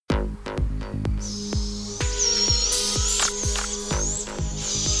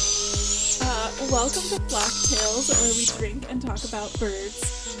Welcome to Flock Tales, where we drink and talk about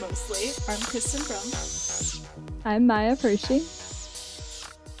birds, mostly. I'm Kristen Brum. I'm Maya Pershing.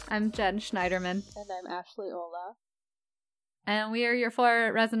 I'm Jen Schneiderman. And I'm Ashley Ola. And we are your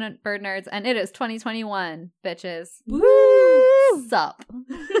four resident bird nerds, and it is 2021, bitches. Woo! Sup?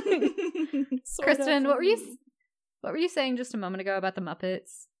 Sort Kristen, of. what were you saying just a moment ago about the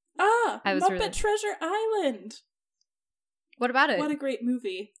Muppets? I was Muppet Muppet Treasure Island. What about it? What a great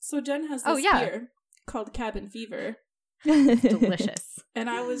movie. So Jen has this beer called Cabin Fever. Delicious. And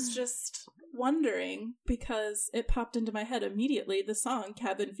I was just wondering, because it popped into my head immediately, the song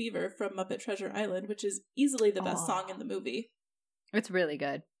Cabin Fever from Muppet Treasure Island, which is easily the best song in the movie. It's really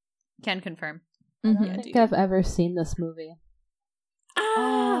good. Can confirm. I don't think I've ever seen this movie.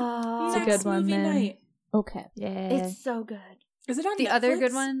 It's a good one, movie man. night. Okay. Yeah. It's so good. Is it on The Netflix? other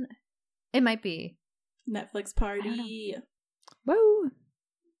good one, it might be. Netflix party. Woo!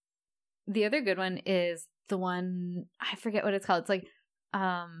 The other good one is the one, I forget what it's called. It's like,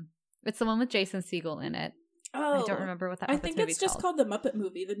 it's the one with Jason Segel in it. Oh. I don't remember what that I Muppets think movie's it's just called The Muppet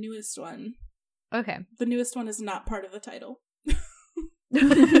Movie, the newest one. Okay. The newest one is not part of the title.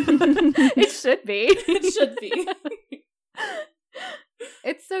 It should be. It should be.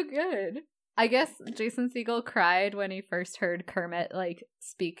 It's so good. I guess Jason Segel cried when he first heard Kermit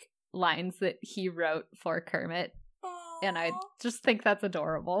speak lines that he wrote for Kermit. And I just think that's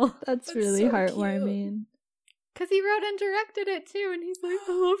adorable. That's really so heartwarming. Because he wrote and directed it too, and he's like,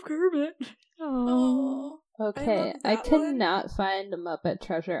 I love Kermit. Oh. Okay, I I love that cannot find Muppet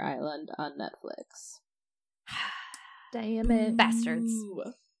Treasure Island on Netflix. Damn it. Bastards. Ooh.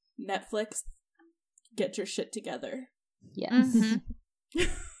 Netflix, get your shit together. Yes.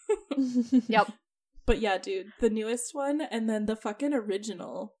 Mhm. Yep. But yeah, dude, the newest one and then the fucking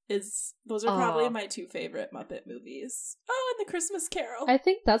original those are probably my two favorite Muppet movies. Oh, and the Christmas Carol. I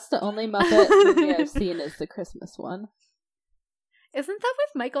think that's the only Muppet movie I've seen is the Christmas one. Isn't that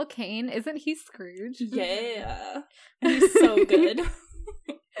with Michael Caine? Isn't he Scrooge? Yeah. He's so good.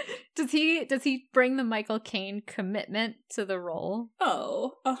 Does he bring the Michael Caine commitment to the role?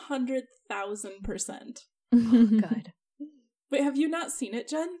 Oh, 100,000%. Oh, good. Wait, have you not seen it,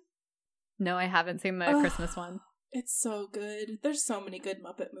 Jen? No, I haven't seen the Christmas one. It's so good. There's so many good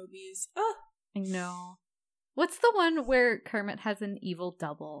Muppet movies. I know. What's the one where Kermit has an evil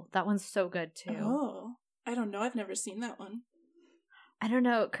double? That one's so good too. Oh, I don't know. I've never seen that one. I don't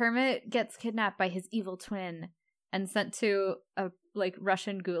know. Kermit gets kidnapped by his evil twin and sent to a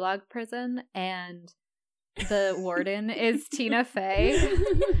Russian gulag prison, and the warden is Tina Fey.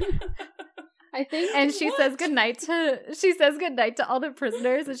 I think, And she says goodnight to all the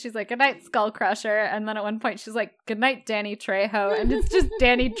prisoners, and she's like, "Good night, Skull Crusher." And then at one point she's like, "Good night, Danny Trejo," and it's just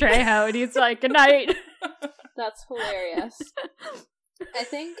Danny Trejo, and he's like, "Good night." that's hilarious. I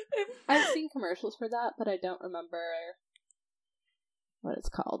think I've seen commercials for that, but I don't remember what it's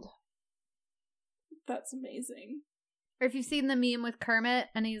called. That's amazing. Or if you've seen the meme with Kermit,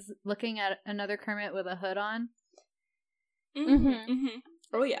 and he's looking at another Kermit with a hood on,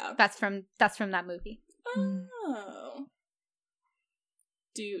 Oh yeah, that's from that movie. Oh,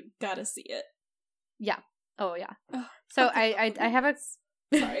 dude, gotta see it. Yeah. Oh yeah. Ugh, So fucking I love the have a. Muppets.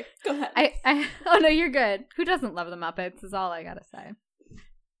 Sorry, go ahead. Oh no, you're good. Who doesn't love the Muppets? Is all I gotta say.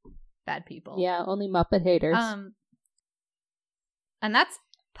 Bad people. Yeah, only Muppet haters. And that's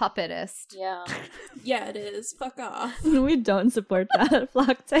puppetist. Yeah. Yeah, it is. Fuck off. We don't support that at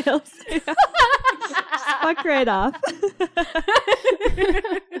Flock Tales. Fuck right off.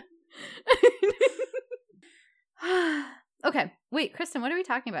 Okay, wait, Kristen, what are we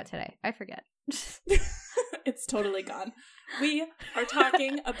talking about today? I forget. It's totally gone. We are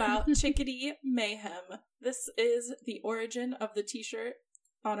talking about Chickadee Mayhem. This is the origin of the t-shirt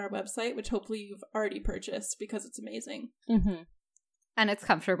on our website, which hopefully you've already purchased because it's amazing. Mm-hmm. And it's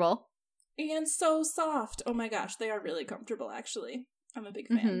comfortable. And so soft. Oh my gosh, they are really comfortable, actually. I'm a big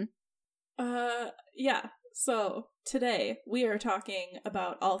fan. Yeah. So today we are talking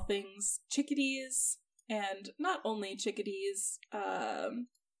about all things chickadees, and not only chickadees.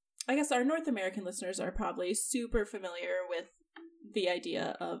 I guess our North American listeners are probably super familiar with the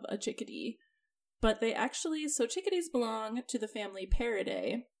idea of a chickadee, but chickadees belong to the family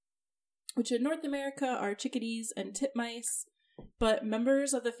Paridae, which in North America are chickadees and titmice, but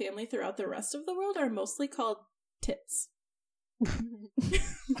members of the family throughout the rest of the world are mostly called tits. And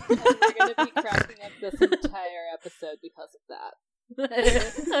we're going to be cracking up this entire episode because of that.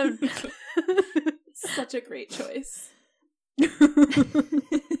 Such a great choice.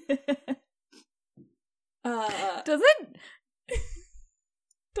 Does it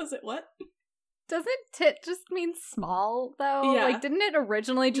Does it what? Doesn't tit just mean small, though? Yeah. Like, didn't it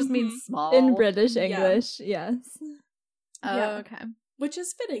originally just mean small? In British Yeah. English, yes. Oh, Yeah. okay. Which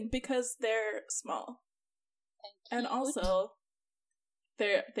is fitting because they're small. And also,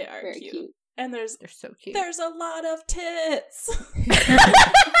 they are Very cute. And They're so cute. there's a lot of tits.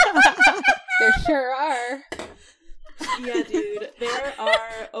 There sure are. Yeah, dude. There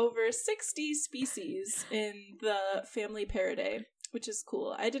are over 60 species in the family Paridae, which is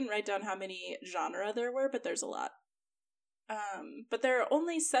cool. I didn't write down how many genera there were, but there's a lot. But there are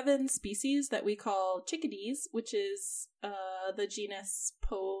only 7 species that we call chickadees, which is the genus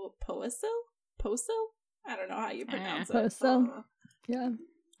Poasil? I don't know how you pronounce it. Poasil. Yeah.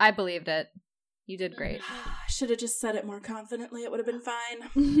 I believed it. You did great. I should have just said it more confidently. It would have been fine.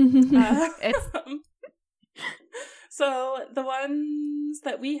 It's So the ones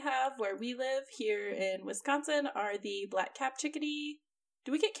that we have where we live here in Wisconsin are the black-capped chickadee.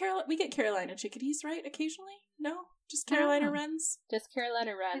 Do we get Carolina chickadees, right? Occasionally? No? Just Carolina wrens? Just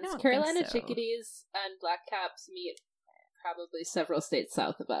Carolina wrens. don't Carolina think so. chickadees and blackcaps meet probably several states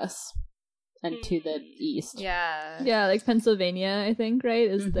south of us and to the east. yeah. Yeah, like Pennsylvania, I think, right?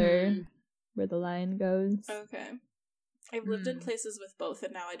 Is there Mhm. where the line goes. Okay. I've lived in places with both,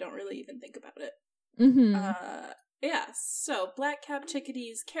 and now I don't really even think about it. Mm-hmm. Yeah, so black-capped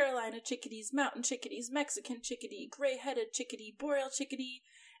chickadees, Carolina chickadees, mountain chickadees, Mexican chickadee, gray-headed chickadee, boreal chickadee,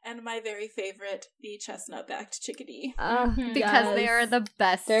 and my very favorite, the chestnut-backed chickadee. Because they are the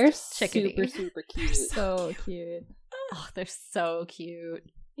best They're chickadee. super, super cute. so cute. Oh, they're so cute.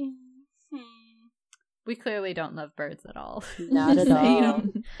 Mhm. We clearly don't love birds at all. Not at Hate all.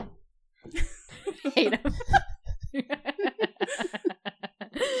 'em. Hate them.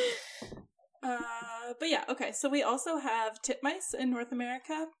 But yeah, okay, so we also have titmice in North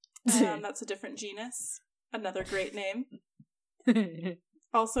America. That's a different genus. Another great name.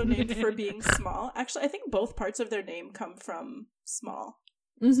 Also named for being small. Actually, I think both parts of their name come from small.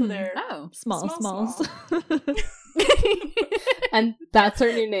 So they're Oh. small smalls. And that's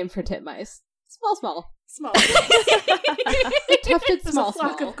our new name for titmice. Small. small. Tufted There's small a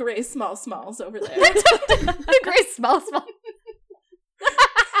flock small. of gray smalls over there. The great small.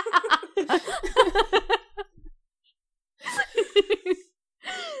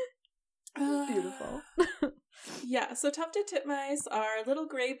 Beautiful. Yeah, so tufted titmice are little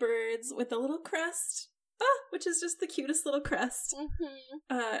gray birds with a little crest, which is just the cutest little crest.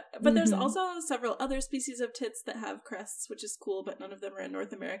 But there's also several other species of tits that have crests, which is cool, but none of them are in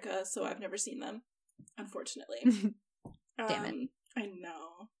North America, so I've never seen them, unfortunately. Damn it. I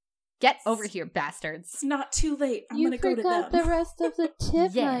know. Get over here, bastards. It's not too late. I'm You gonna go to them. forgot the rest of the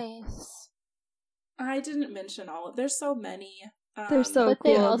titmice. I didn't mention all of. There's so many. They're so But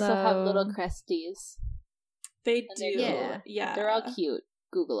they cool, also have though. little cresties. They And do. they're Yeah. They're all cute.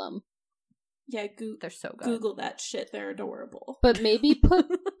 Google them. Yeah, They're so good. Google that shit. They're adorable. But maybe put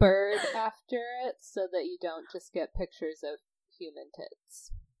bird after it so that you don't just get pictures of human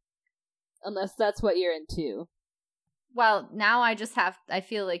tits. Unless that's what you're into. Well, now I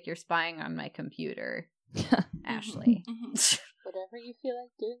feel like you're spying on my computer, Ashley. Mhm. Whatever you feel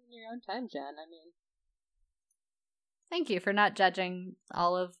like doing in your own time, Jen. I mean, Thank you for not judging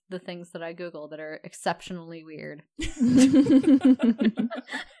all of the things that I Google that are exceptionally weird.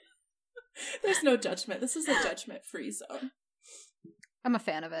 There's no judgment. This is a judgment-free zone. I'm a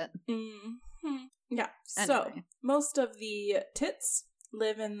fan of it. Mm-hmm. Yeah. So Anyway. most of the tits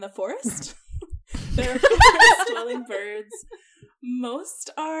live in the forest. They're forest-dwelling birds.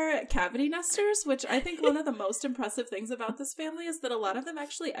 Most are cavity nesters, which I think one of the most impressive things about this family is that a lot of them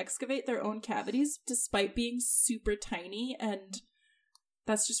actually excavate their own cavities despite being super tiny, and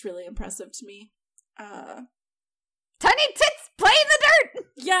that's just really impressive to me. Tiny tits play in the dirt!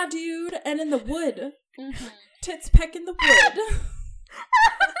 Yeah, dude, and in the wood. mm-hmm. Tits peck in the wood.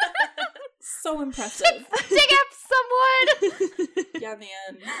 So impressive. Dig up some wood! Yeah,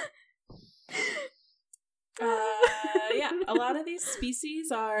 man. Yeah, a lot of these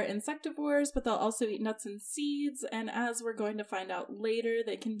species are insectivores, but they'll also eat nuts and seeds, and as we're going to find out later,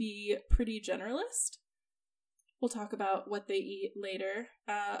 they can be pretty generalist. We'll talk about what they eat later.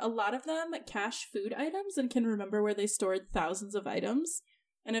 A lot of them cache food items and can remember where they stored thousands of items.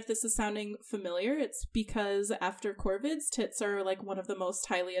 And if this is sounding familiar, it's because after corvids, tits are like one of the most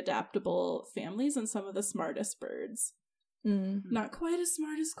highly adaptable families and some of the smartest birds. Mm. Not quite as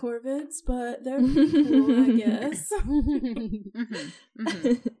smart as corvids, but they're pretty cool, I guess.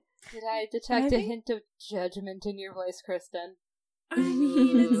 Did I detect a think- hint of judgment in your voice, Kristen? I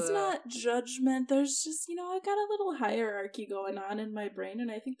mean, it's not judgment. There's just, I got a little hierarchy going on in my brain,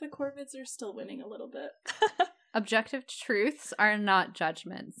 and I think the corvids are still winning a little bit. Objective truths are not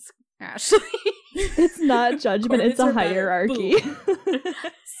judgments. Ashley. It's not judgment, it's a hierarchy.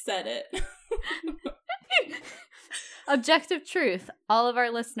 Said it. Objective truth. All of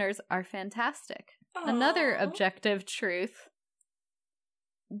our listeners are fantastic. Aww. Another objective truth.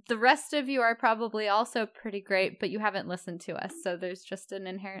 The rest of you are probably also pretty great, but you haven't listened to us, so there's just an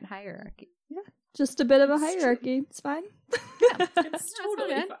inherent hierarchy. Yeah, just a bit of a hierarchy. It's fine. Yeah, It's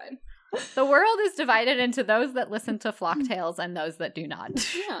totally fine. The world is divided into those that listen to Flock Tales and those that do not.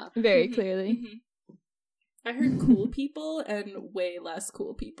 Yeah. Very Mhm, clearly. mhm. I heard cool people and way less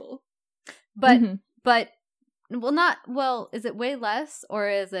cool people. But, Mhm. is it way less or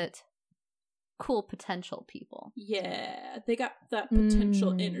is it cool potential people? Yeah, they got that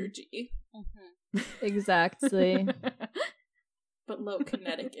potential Mm. energy, Exactly. but low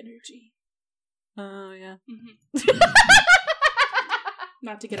kinetic energy. Oh, yeah. Mhm.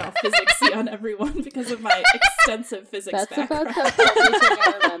 Not to get all physicsy on everyone because of my extensive physics That's background. about the only thing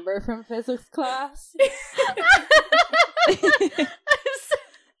I remember from physics class.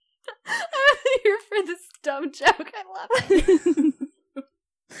 I'm here for this dumb joke. I love it.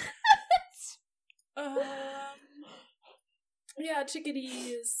 Yeah,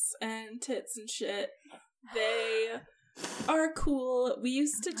 chickadees and tits and shit. They are cool. We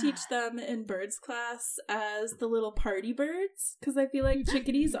used to teach them in birds class as the little party birds because I feel like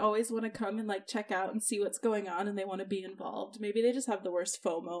chickadees always want to come and like check out and see what's going on and they want to be involved. Maybe they just have the worst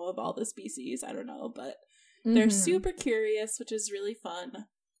FOMO of all the species. I don't know, but they're Mhm. super curious, which is really fun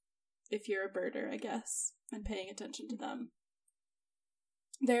if you're a birder, I guess, and paying attention to them.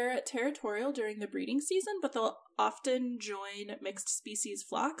 They're territorial during the breeding season, but they'll often join mixed species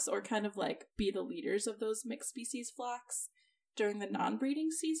flocks or kind of like be the leaders of those mixed species flocks during the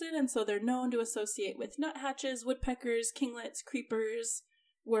non-breeding season. And so they're known to associate with nuthatches, woodpeckers, kinglets, creepers,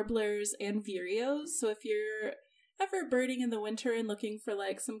 warblers, and vireos. So if you're ever birding in the winter and looking for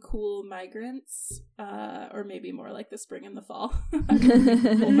like some cool migrants, or maybe more like the spring and the fall,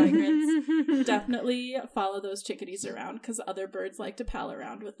 cool migrants, definitely follow those chickadees around because other birds like to pal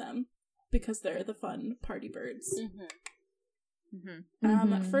around with them because they're the fun party birds.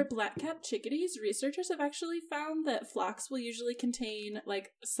 For black-capped chickadees, researchers have actually found that flocks will usually contain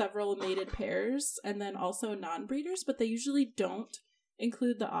like several mated pairs and then also non-breeders, but they usually don't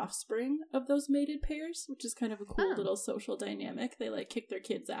include the offspring of those mated pairs, which is kind of a cool little social dynamic. They like kick their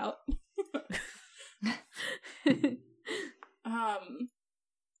kids out.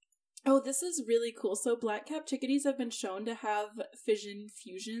 Oh, this is really cool. So black-capped chickadees have been shown to have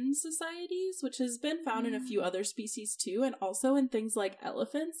fission-fusion societies, which has been found in a few other species too, and also in things like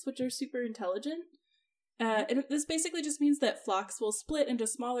elephants, which are super intelligent. And this basically just means that flocks will split into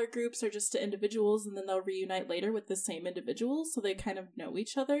smaller groups or just to individuals, and then they'll reunite later with the same individuals, so they kind of know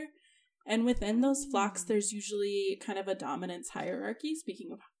each other. And within those flocks, there's usually kind of a dominance hierarchy,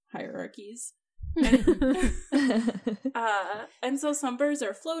 speaking of hierarchies. And so some birds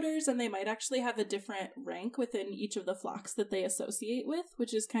are floaters, and they might actually have a different rank within each of the flocks that they associate with,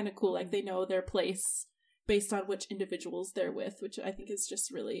 which is kind of cool. Like, they know their place based on which individuals they're with, which I think is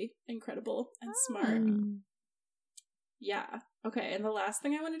just really incredible and smart. Yeah. Okay, and the last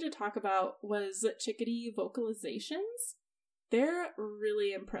thing I wanted to talk about was chickadee vocalizations. They're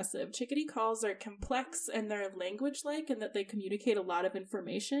really impressive. Chickadee calls are complex and they're language-like in that they communicate a lot of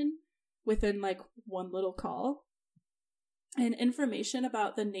information within, like, one little call. And information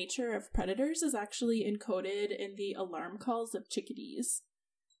about the nature of predators is actually encoded in the alarm calls of chickadees.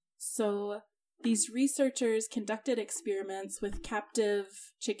 So these researchers conducted experiments with captive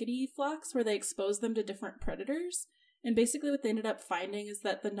chickadee flocks where they exposed them to different predators. And basically what they ended up finding is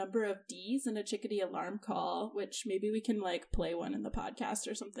that the number of Ds in a chickadee alarm call, which maybe we can like play one in the podcast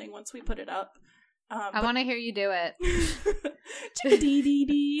or something once we put it up. I want to hear you do it.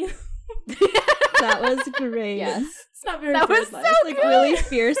 Chickadee-dee-dee. That was great. Yes. It's not very That was bird-like. so Like really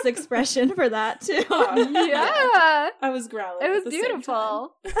fierce expression for that too. Aw, Yeah. I was growling. It at was the same time.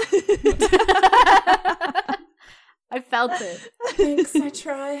 beautiful. I felt it. Thanks, I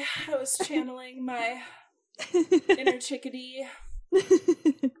try. I was channeling my inner chickadee.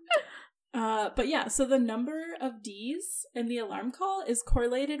 But yeah, so the number of Ds in the alarm call is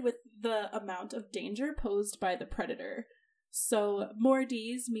correlated with the amount of danger posed by the predator. So more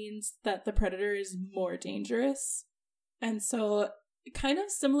Ds means that the predator is more dangerous. And so kind of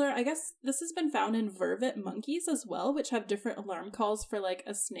similar, I guess this has been found in vervet monkeys as well, which have different alarm calls for like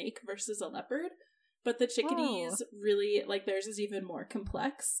a snake versus a leopard. But the chickadees really, like theirs is even more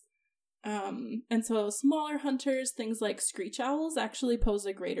complex. And so smaller hunters, things like screech owls, actually pose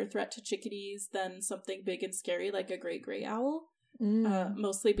a greater threat to chickadees than something big and scary like a great gray owl.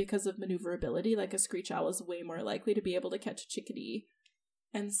 Mostly because of maneuverability. Like a screech owl is way more likely to be able to catch a chickadee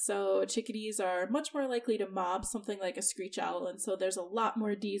And so chickadees are much more likely to mob something like a screech owl, and so there's a lot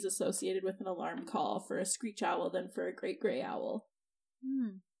more Ds associated with an alarm call for a screech owl than for a great gray owl.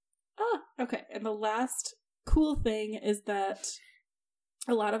 Okay. And the last cool thing is that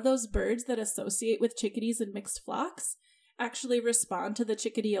a lot of those birds that associate with chickadees in mixed flocks actually respond to the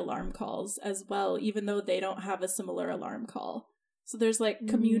chickadee alarm calls as well, even though they don't have a similar alarm call. So there's like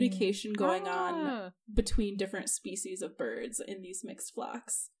communication going on between different species of birds in these mixed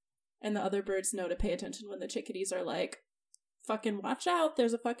flocks. And the other birds know to pay attention when the chickadees are like, fucking watch out,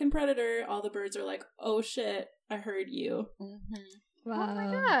 there's a fucking predator. All the birds are like, oh shit, I heard you. Wow. Oh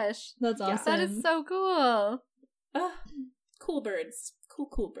my gosh. That's awesome. That is so cool. Cool birds.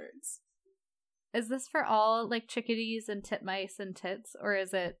 Cool birds. Is this for all, like, chickadees and titmice and tits? Or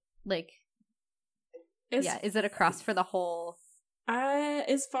is it, like... is it across for the whole...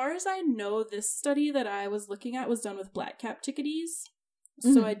 As far as I know, this study that I was looking at was done with black-capped chickadees.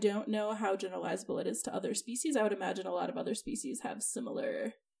 So I don't know how generalizable it is to other species. I would imagine a lot of other species have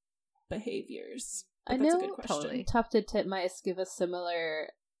similar behaviors. But that's a good question. Totally. Tufted titmice give a similar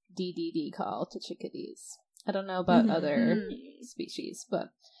DDD call to chickadees. I don't know about other species, but...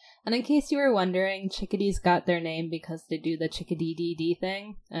 And in case you were wondering, chickadees got their name because they do the chickadee-dee-dee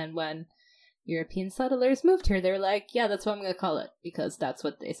thing, and when European settlers moved here, they were like, yeah, that's what I'm going to call it, because that's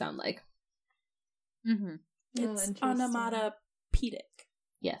what they sound like. It's onomatopoeic.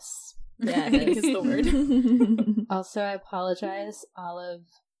 Yes. Yeah, I think is the word. Also, I apologize. Olive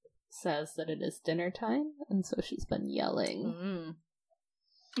says that it is dinner time, and so she's been yelling.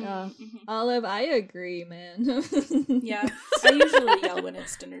 Olive, I agree, man. Yeah, I usually yell when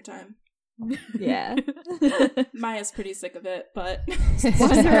it's dinner time. Yeah. Maya's pretty sick of it, but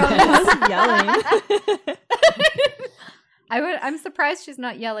yelling. I'm surprised she's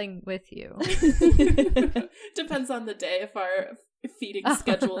not yelling with you. Depends on the day if our feeding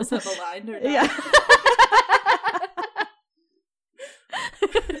schedules have aligned or not. Yeah.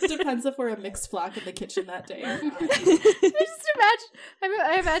 Depends if we're a mixed flock in the kitchen that day or not.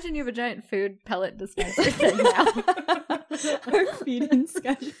 I imagine you have a giant food pellet dispenser thing now. Our feeding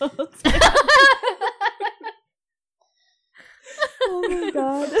schedules. Oh my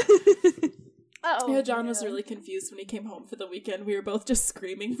god. Yeah, John was really confused when he came home for the weekend. We were both just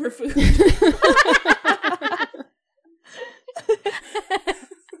screaming for food.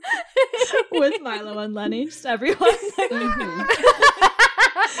 With Milo and Lenny, just everyone. When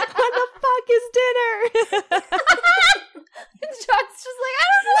the fuck is dinner? John's just like, I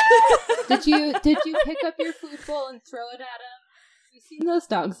don't know. Did you pick up your food bowl and throw it at him? You've seen those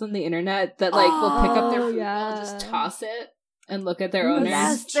dogs on the internet that like will pick up their food bowl and just toss it and look at their owners.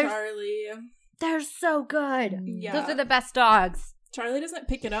 Yes, Charlie. They're so good. Yeah. Those are the best dogs. Charlie doesn't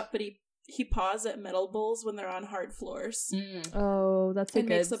pick it up, but he paws at metal bowls when they're on hard floors. Oh, that's a and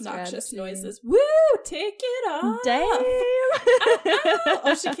good makes obnoxious strategy. noises. Woo! Take it off! Damn!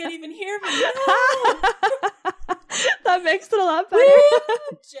 Oh, she can't even hear me. No! That makes it a lot better.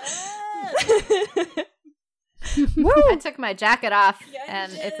 Jen! I took my jacket off, Yeah, you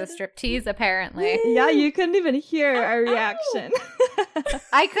and it's a did. striptease, apparently. Yeah, you couldn't even hear our reaction.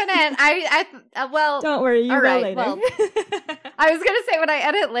 I couldn't. Well, Don't worry, you all will right, later. well, I was gonna say when I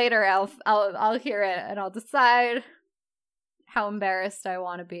edit later, I'll hear it and I'll decide how embarrassed I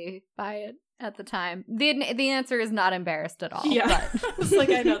want to be by it at the time. The answer is not embarrassed at all. Yeah. But It's like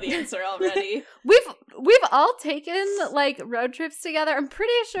I know the answer already. we've all taken like road trips together. I'm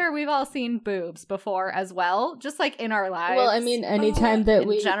pretty sure we've all seen boobs before as well, just like in our lives. Well, I mean, anytime that in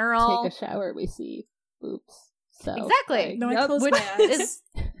we general. take a shower, we see boobs. So Exactly. No, I Yep. close Which my eyes. is-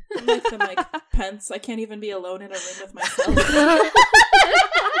 I'm like the Mike Pence. I can't even be alone in a room with myself.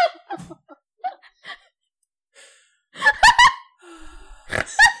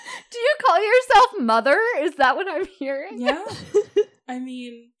 Do you call yourself mother? Is that what I'm hearing? Yeah. I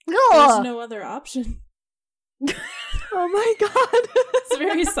mean, Ugh. there's no other option. Oh my god. It's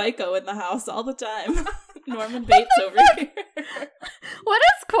very psycho in the house all the time. Norman Bates over here. What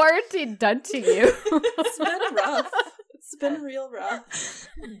has quarantine done to you? It's been rough. It's been real rough.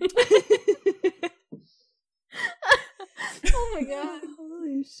 Oh my god.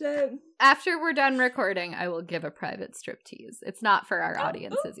 Holy shit. After we're done recording, I will give a private striptease. It's not for our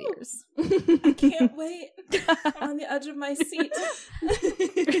audience's ooh. ears. I can't wait. I'm on the edge of my seat.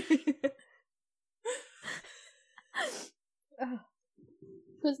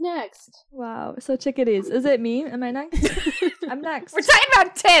 who's next? Wow. So chickadees. Is it me? Am I next? I'm next. We're talking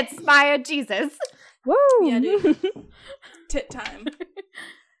about tits, Maya. Jesus. Woo! Yeah, dude. Tit time.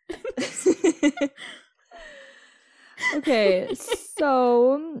 Okay,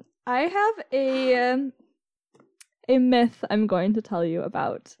 so I have a myth I'm going to tell you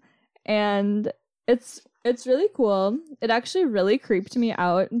about. And it's really cool. It actually really creeped me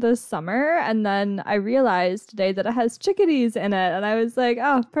out this summer, and then I realized today that it has chickadees in it, and I was like,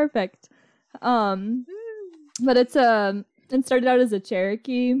 oh, perfect. But it started out as a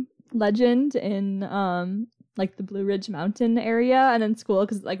Cherokee legend in like the Blue Ridge Mountain area, and in school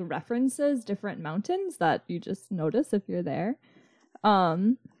because it like references different mountains that you just notice if you're there.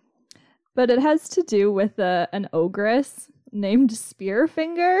 But it has to do with an ogress named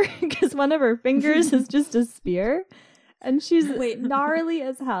Spearfinger, because one of her fingers is just a spear, and she's gnarly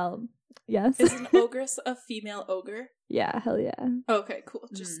as hell. Yes. Is an ogress a female ogre? Yeah, hell yeah. Okay, cool.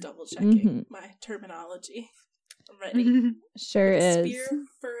 Just double checking my terminology. I'm ready. Sure like is. Spear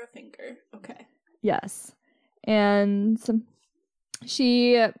for a finger. Okay. Yes. And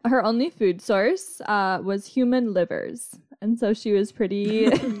her only food source was human livers, and so she was pretty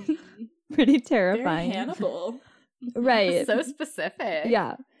terrifying. Very Hannibal. Right. So specific.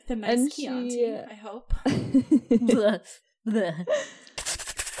 Yeah. The nice Chianti, I hope.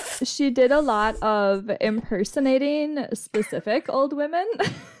 She did a lot of impersonating specific old women.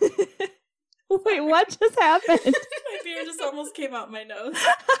 Wait, what just happened? My beer just almost came out my nose.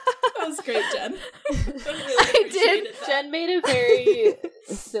 That was great, Jen. I did. that. Jen made a very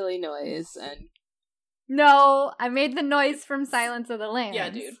silly noise, and no, I made the noise from Silence of the Lambs. Yeah,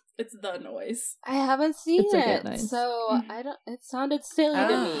 dude, it's the noise. I haven't seen It's a it, good noise. so I don't. It sounded silly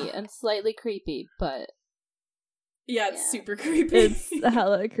to me and slightly creepy, but yeah, it's super creepy. It's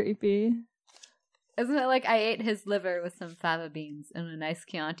hella creepy. Isn't it like I ate his liver with some fava beans and a nice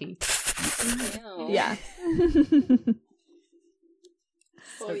Chianti? Ew. Yeah.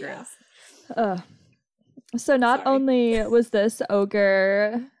 So gross. So not Sorry. only was this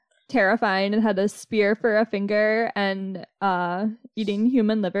ogre terrifying and had a spear for a finger and eating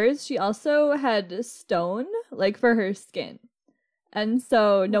human livers, she also had stone like for her skin, and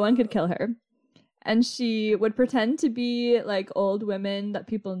so no one could kill her. And she would pretend to be like old women that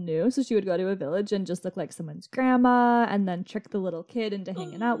people knew, so she would go to a village and just look like someone's grandma, and then trick the little kid into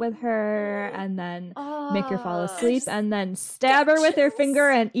hanging out with her, and then make her fall asleep, and then stab her with her finger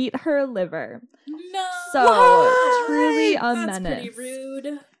and eat her liver. No. So truly a That's menace. pretty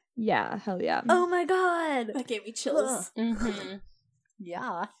rude. Yeah, hell yeah. Oh my god. That gave me chills. Mm-hmm.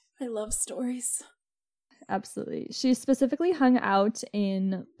 Yeah. I love stories. Absolutely. She specifically hung out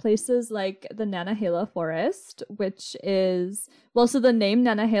in places like the Nantahala Forest, which is, well, so the name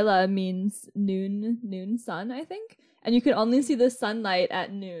Nantahala means noon sun, I think. And you can only see the sunlight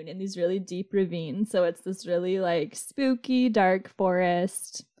at noon in these really deep ravines. So it's this really like spooky, dark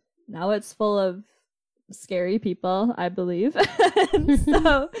forest. Now it's full of scary people, I believe. And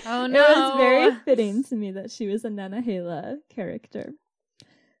so Oh it no. was very fitting to me that she was a Nantahala character.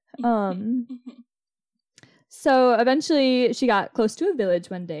 So eventually she got close to a village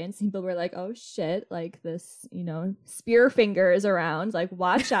one day, and some people were like, oh shit, like this, Spearfinger is around, like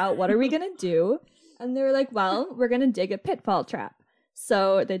watch out, what are we gonna do? And they were like, well, we're gonna dig a pitfall trap.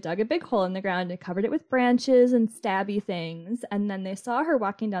 So they dug a big hole in the ground and covered it with branches and stabby things, and then they saw her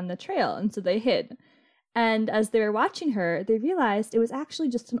walking down the trail, and so they hid. And as they were watching her, they realized it was actually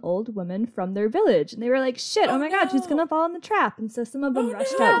just an old woman from their village. And they were like, shit, oh my god, she's gonna fall in the trap. And so some of them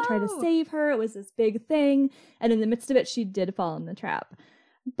rushed out to try to save her. It was this big thing. And in the midst of it, she did fall in the trap.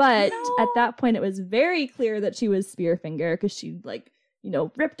 But at that point, it was very clear that she was Spearfinger, because she,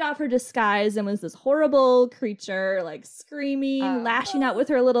 ripped off her disguise and was this horrible creature, like screaming, lashing out with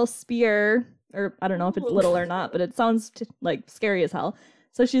her little spear. Or I don't know if it's little or not, but it sounds scary as hell.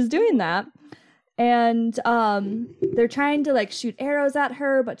 So she's doing that. And they're trying to shoot arrows at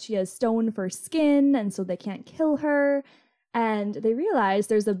her, but she has stone for skin, and so they can't kill her. And they realize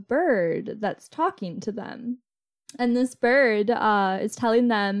there's a bird that's talking to them. And this bird is telling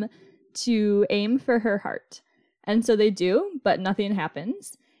them to aim for her heart. And so they do, but nothing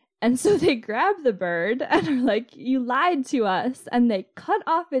happens. And so they grab the bird and are like, you lied to us. And they cut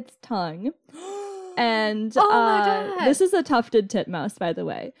off its tongue. And oh my God. This is a tufted titmouse, by the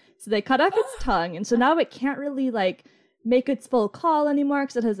way. So they cut off its tongue, and so now it can't really make its full call anymore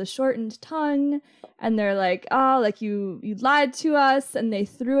because it has a shortened tongue. And they're like, oh, you lied to us, and they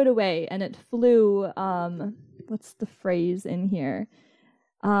threw it away, and it flew. What's the phrase in here?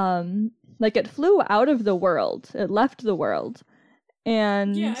 It flew out of the world. It left the world,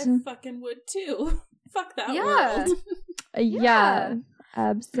 and yeah, I fucking would too. Fuck that world. Yeah,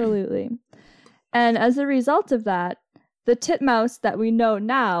 absolutely. And as a result of that, the titmouse that we know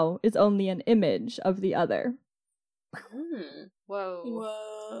now is only an image of the other.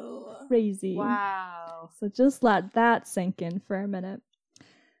 Whoa. Crazy. Wow. So just let that sink in for a minute.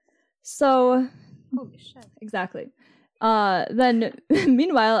 So Holy shit. Exactly. Then,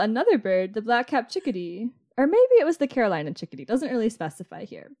 meanwhile, another bird, the black-capped chickadee, or maybe it was the Carolina chickadee, doesn't really specify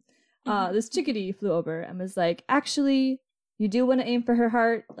here. This chickadee flew over and was like, actually, you do want to aim for her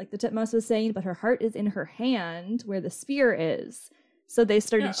heart, like the titmouse was saying, but her heart is in her hand where the spear is. So they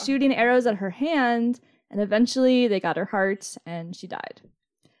started shooting arrows at her hand, and eventually they got her heart, and she died.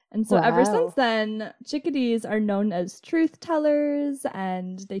 And so ever since then, chickadees are known as truth tellers,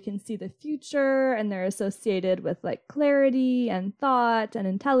 and they can see the future, and they're associated with like clarity and thought and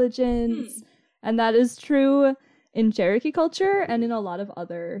intelligence. And that is true in Cherokee culture and in a lot of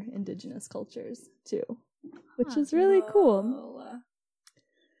other indigenous cultures too, which is really cool.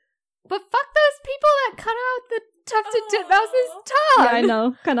 But fuck those people that cut out the tufted titmouse's tongue. Yeah, I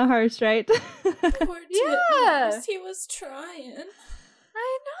know. Kind of harsh, right? Poor titmouse. He was trying.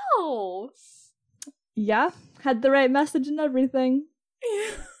 I know. Yeah, had the right message and everything.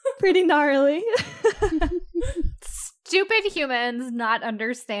 Pretty gnarly. Stupid humans not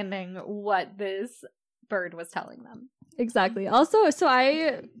understanding what this bird was telling them. Exactly. Also, so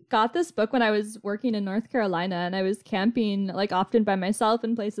I got this book when I was working in North Carolina, and I was camping like often by myself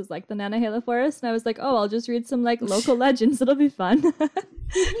in places like the Nantahala Forest, and I was like, oh, I'll just read some like local legends. It'll be fun.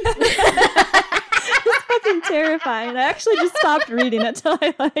 It's fucking terrifying. I actually just stopped reading it till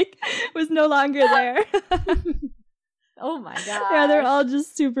I like was no longer there. Oh my god. Yeah, they're all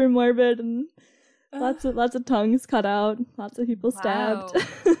just super morbid and lots of tongues cut out, lots of people stabbed.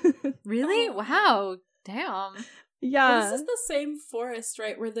 Really? Wow. Damn. Yeah. This is the same forest,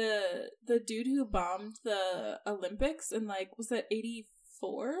 right, where the dude who bombed the Olympics in like, was that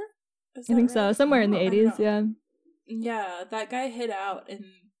 84? I think so. Somewhere in the 80s, yeah. Yeah, that guy hid out in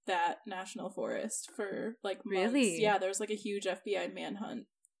that national forest for like months. Really? Yeah, there's like a huge FBI manhunt.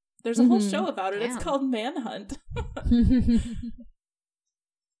 There's a whole show about it. Damn. It's called Manhunt.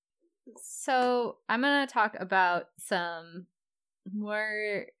 So I'm going to talk about some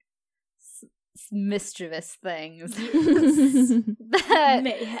more mischievous things that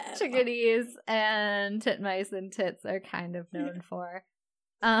Mayhem. chickadees and titmice and tits are kind of known for.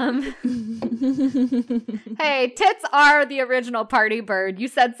 Hey, tits are the original party bird. You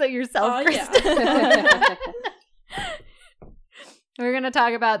said so yourself, Kristen. Yeah. We're going to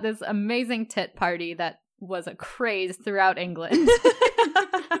talk about this amazing tit party that was a craze throughout England.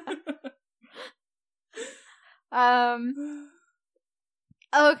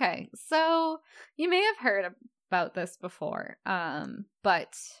 Okay, so you may have heard about this before,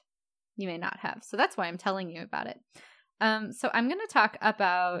 but you may not have. So that's why I'm telling you about it. So I'm going to talk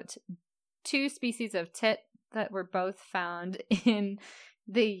about two species of tit that were both found in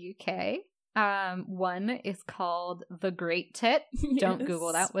the UK. One is called the great tit. Yes. Don't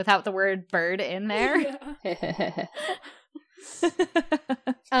Google that without the word bird in there. Yeah.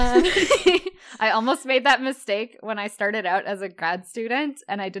 I almost made that mistake when I started out as a grad student,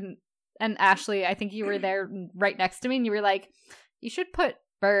 and I didn't. And Ashley, I think you were there right next to me, and you were like, "You should put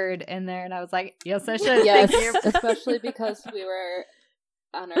bird in there," and I was like, "Yes, I should." Yes, thank you. especially because we were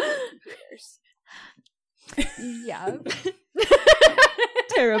on our computers. Yeah.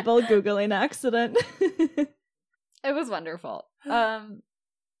 Terrible Googling accident. It was wonderful.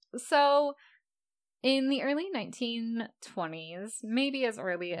 So in the early 1920s, maybe as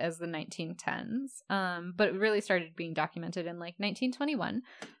early as the 1910s, but it really started being documented in like 1921,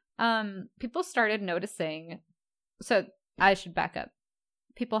 people started noticing. So I should back up.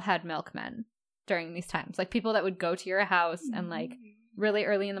 People had milkmen during these times, like people that would go to your house and like really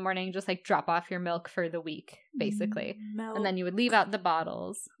early in the morning just like drop off your milk for the week, basically. Milk. And then you would leave out the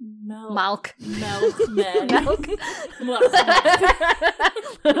bottles. Milk. Milkmen. Milk.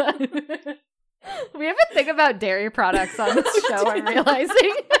 We have a thing about dairy products on this show, I'm realizing.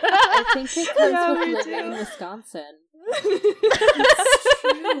 I think it comes Yeah, with we living do. in Wisconsin. It's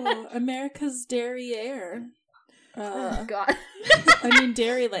true. America's Derriere. God. I mean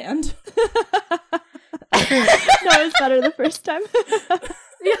Dairyland. No, it's better the first time.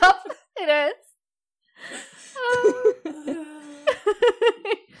 Yep, it is.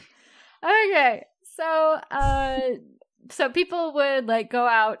 Okay, so people would like go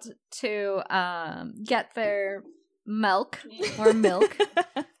out to get their milk or milk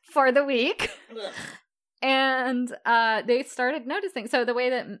for the week, and they started noticing. So the way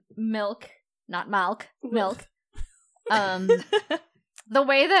that milk, the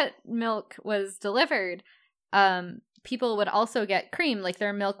way that milk was delivered, people would also get cream. Like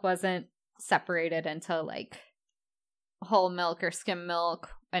their milk wasn't separated into like whole milk or skim milk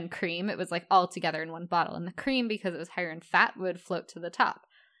and cream. It was like all together in one bottle. And the cream, because it was higher in fat, would float to the top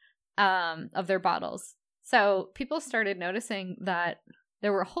of their bottles. So people started noticing that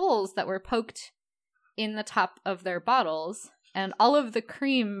there were holes that were poked in the top of their bottles, and all of the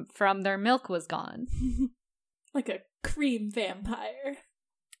cream from their milk was gone. Like a cream vampire.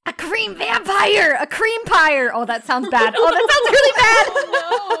 A cream vampire! A cream pyre! Oh, that sounds bad. Oh, that sounds really bad! Oh, no.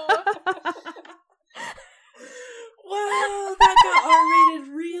 Wow, that got R-rated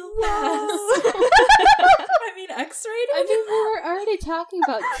real fast. I mean, X-rated? I mean, we were already talking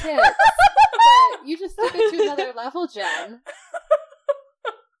about tits, but you just took it to another level, Jen.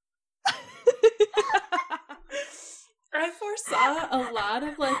 I foresaw a lot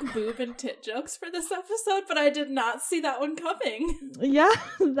of, like, boob and tit jokes for this episode, but I did not see that one coming. Yeah,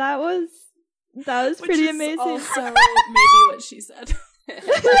 that was Which pretty is amazing. also maybe what she said.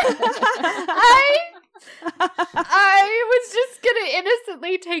 I was just gonna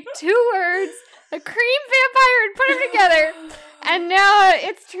innocently take 2 words, a cream vampire, and put them together, and now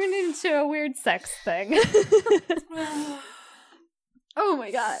it's turned into a weird sex thing. Oh my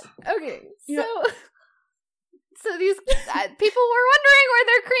god. Okay, so these people were wondering where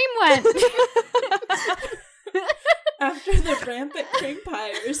their cream went. After the rampant cream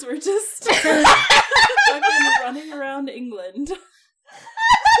pyres were just fucking running around England.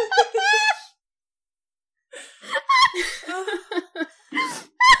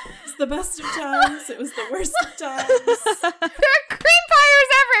 It's the best of times. It was the worst of times. There are cream pyres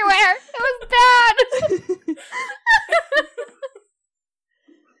everywhere. It was bad.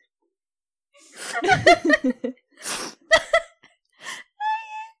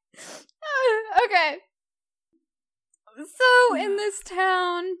 Okay. So in this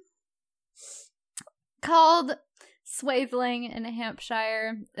town called Swaithling in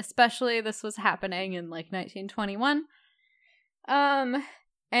Hampshire, especially this was happening in like 1921.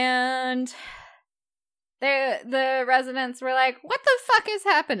 And the residents were like, what the fuck is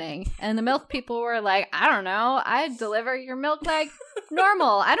happening? And the milk people were like, I don't know. I deliver your milk like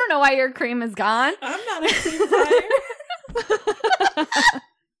normal. I don't know why your cream is gone. I'm not a cream pyre.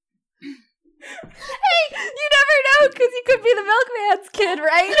 Hey, you never know, because you could be the milkman's kid,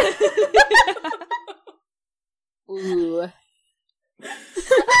 right? Ooh.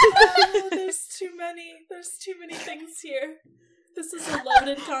 Oh, there's too many things here. This is a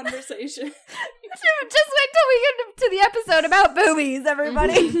loaded conversation. Just wait till we get to the episode about boobies,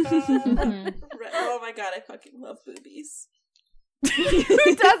 everybody. Oh my god, I fucking love boobies.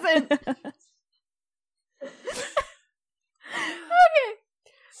 Who doesn't? Okay.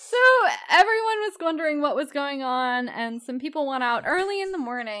 So everyone was wondering what was going on, and some people went out early in the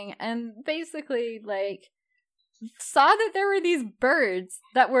morning and basically, like, saw that there were these birds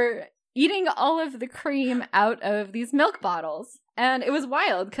that were eating all of the cream out of these milk bottles. And it was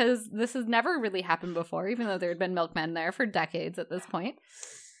wild, because this has never really happened before, even though there had been milkmen there for decades at this point.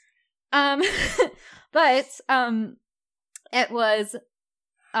 But it was,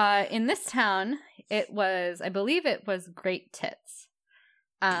 in this town, it was, I believe it was Great Tits.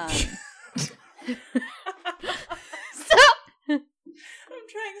 So I'm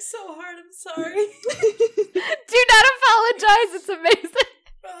trying so hard, I'm sorry. Do not apologize, it's amazing.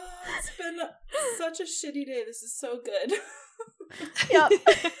 Oh, it's been such a shitty day. This is so good. Yep.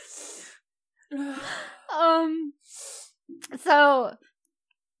 So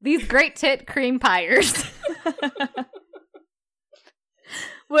these Great Tit cream pyres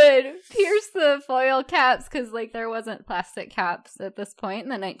would pierce the foil caps, because like there wasn't plastic caps at this point in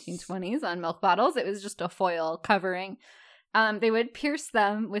the 1920s on milk bottles. It was just a foil covering. They would pierce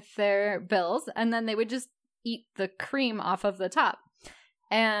them with their bills, and then they would just eat the cream off of the top.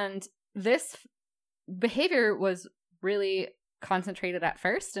 And this behavior was really concentrated at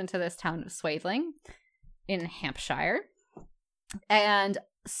first into this town of Swaithling in Hampshire, and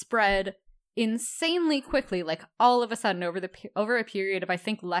spread insanely quickly, like all of a sudden over a period of I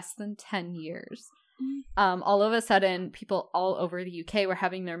think less than 10 years. All of a sudden, people all over the UK were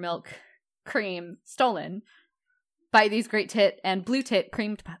having their milk cream stolen by these Great Tit and Blue Tit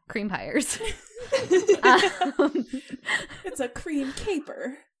cream pyres. It's a cream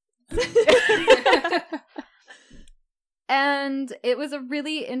caper. And it was a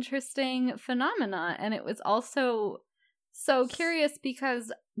really interesting phenomena, and it was also so curious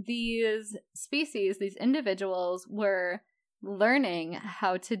because these species, these individuals, were learning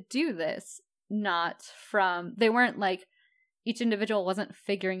how to do this, they weren't like, each individual wasn't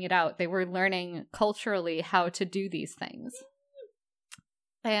figuring it out. They were learning culturally how to do these things.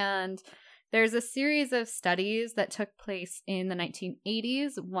 And there's a series of studies that took place in the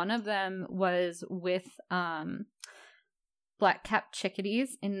 1980s. One of them was with black-capped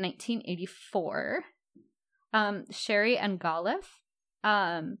chickadees in 1984. Sherry and Galliff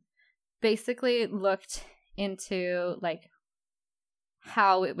basically looked into like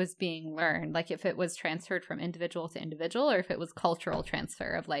how it was being learned, like if it was transferred from individual to individual or if it was cultural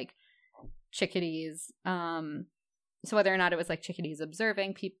transfer of like chickadees. So whether or not it was like chickadees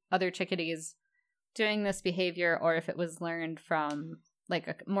observing other chickadees doing this behavior, or if it was learned from like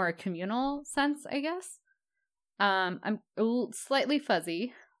a more communal sense, I guess. I'm slightly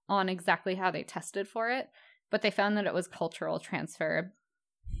fuzzy on exactly how they tested for it, but they found that it was cultural transfer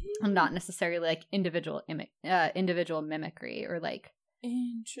and not necessarily like individual mimicry or like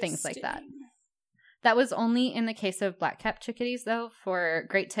things like that. That was only in the case of black-capped chickadees, though. For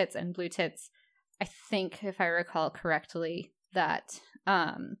great tits and blue tits, I think, if I recall correctly, that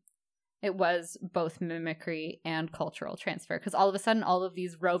it was both mimicry and cultural transfer. Because all of a sudden, all of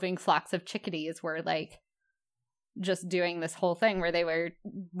these roving flocks of chickadees were, like, just doing this whole thing where they were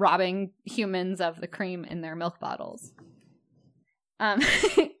robbing humans of the cream in their milk bottles.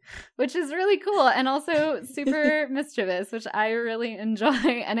 Which is really cool and also super mischievous, which I really enjoy.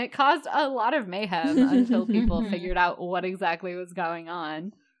 And it caused a lot of mayhem until people figured out what exactly was going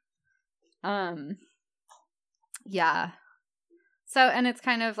on. Yeah. So, and it's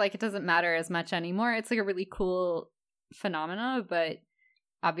kind of like, it doesn't matter as much anymore. It's like a really cool phenomena, but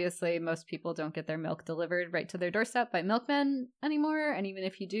obviously most people don't get their milk delivered right to their doorstep by milkmen anymore. And even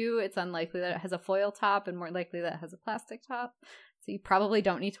if you do, it's unlikely that it has a foil top and more likely that it has a plastic top. So you probably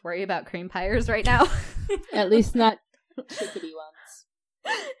don't need to worry about cream piers right now. At least not chickadee ones.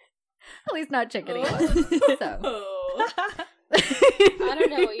 At least not chickadee ones. So. I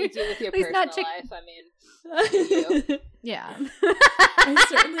don't know what you do with your personal life. I mean, you. Yeah. I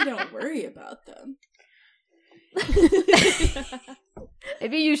certainly don't worry about them.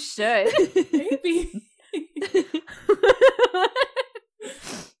 Maybe you should. Maybe.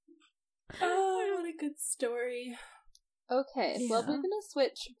 Oh, what a good story. Okay, Yeah. well, we're going to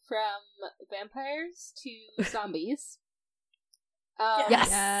switch from vampires to zombies. Yes.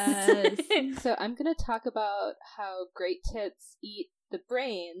 So I'm going to talk about how great tits eat the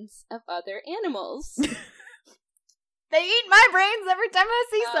brains of other animals. They eat my brains every time I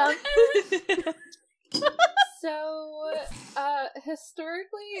see some. So,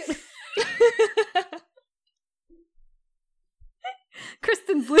 historically...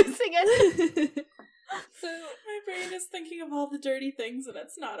 Kristen's losing it. So my brain is thinking of all the dirty things and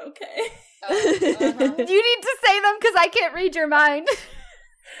it's not okay. Uh-huh. You need to say them because I can't read your mind.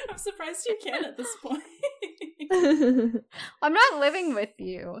 I'm surprised you can at this point. I'm not living with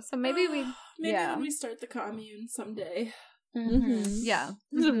you, so maybe we... Maybe yeah. when we start the commune someday. Mm-hmm. Yeah.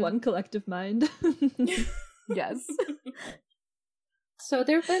 There's one collective mind. Yes. So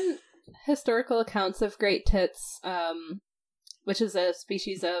there have been historical accounts of great tits, which is a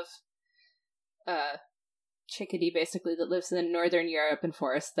species of chickadee, basically, that lives in northern Europe and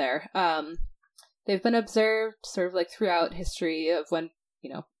forests there. They've been observed sort of like throughout history of when,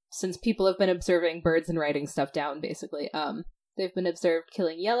 since people have been observing birds and writing stuff down, basically. They've been observed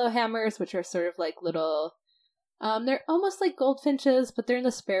killing yellowhammers, which are sort of like little, they're almost like goldfinches, but they're in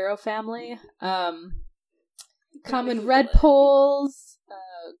the sparrow family. Common redpolls,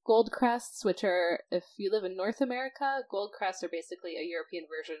 goldcrests, which are, if you live in North America, goldcrests are basically a European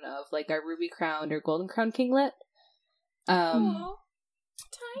version of like our ruby crowned or golden crowned kinglet. Aw,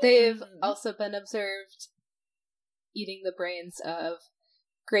 They've also been observed eating the brains of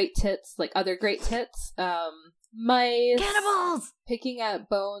great tits, like other great tits, mice, Cannibals! picking at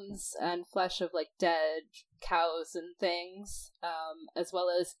bones and flesh of like dead cows and things, as well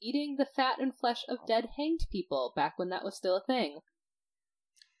as eating the fat and flesh of dead hanged people back when that was still a thing.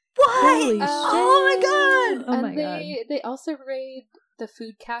 What? Holy Oh my god! Oh and my god. they also raid the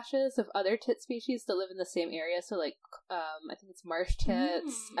food caches of other tit species that live in the same area. So like, I think it's marsh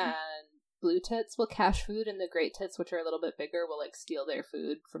tits and blue tits will cache food, and the great tits, which are a little bit bigger, will like steal their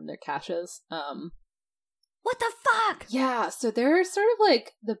food from their caches. What the fuck? Yeah, so they're sort of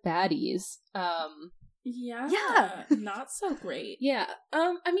like the baddies. Yeah. Not so great. Yeah.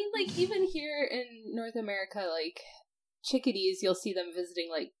 I mean, like, even here in North America, like, chickadees, you'll see them visiting,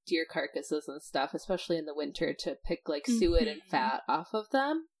 like, deer carcasses and stuff, especially in the winter, to pick, like, suet and fat off of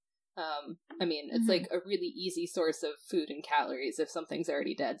them. I mean, it's, like, a really easy source of food and calories if something's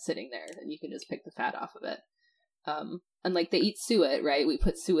already dead sitting there, and you can just pick the fat off of it. And, like, they eat suet, right? We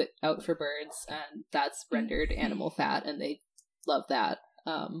put suet out for birds, and that's rendered animal fat, and they love that.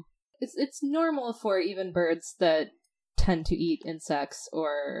 It's normal for even birds that tend to eat insects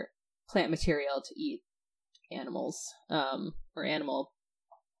or plant material to eat animals, or animal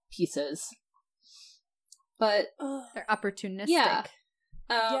pieces. But They're opportunistic. yeah.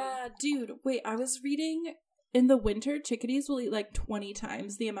 Yeah, dude, wait, I was reading in the winter, chickadees will eat like 20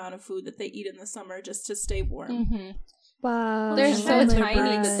 times the amount of food that they eat in the summer just to stay warm. Mm-hmm. Wow. They're Oh so my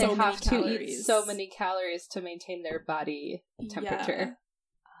tiny God. that they So have to many eat so many calories to maintain their body temperature.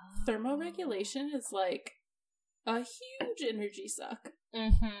 Yeah. Thermoregulation is like a huge energy suck.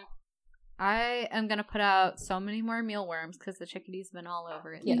 Mm-hmm. I am gonna put out so many more mealworms because the chickadee's been all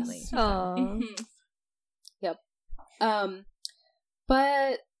over it lately. Yes. Oh. Mhm. Yep.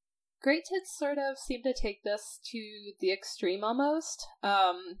 But great tits sort of seem to take this to the extreme almost.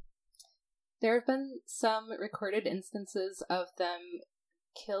 There have been some recorded instances of them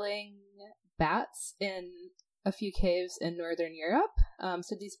killing bats in a few caves in Northern Europe.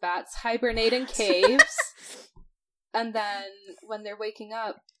 So these bats hibernate in caves, and then when they're waking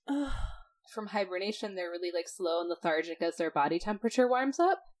up from hibernation, they're really like slow and lethargic as their body temperature warms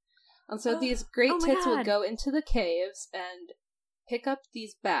up. And so these great tits will go into the caves and pick up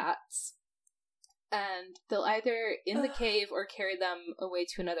these bats, and they'll either in the cave or carry them away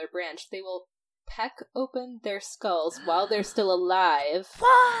to another branch. They will peck open their skulls while they're still alive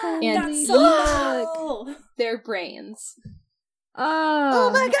and That's eat so their brains. Oh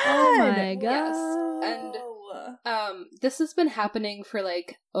my God! Oh my god! Yes, and this has been happening for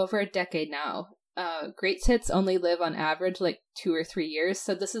like over a decade now. Great tits only live on average like 2 or 3 years,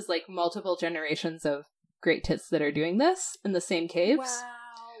 so this is like multiple generations of great tits that are doing this in the same caves. Wow.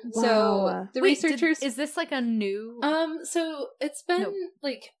 So the researchers is this like a new? So it's been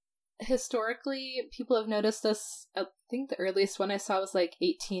like historically people have noticed this. I think the earliest one I saw was like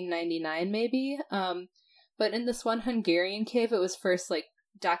 1899 maybe. But in this one Hungarian cave, it was first like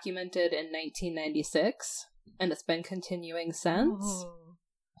documented in 1996, and it's been continuing since.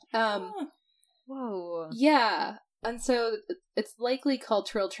 Whoa. Yeah. And so it's likely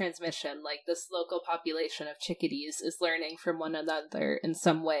cultural transmission, like this local population of chickadees is learning from one another in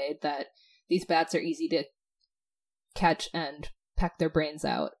some way that these bats are easy to catch and peck their brains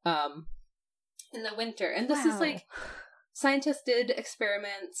out in the winter. And this is like, scientists did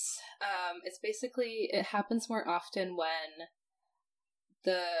experiments. It's basically, it happens more often when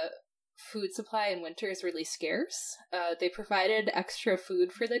the food supply in winter is really scarce. They provided extra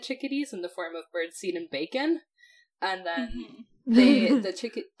food for the chickadees in the form of birdseed and bacon. And then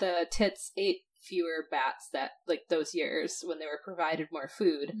the tits ate fewer bats that like those years when they were provided more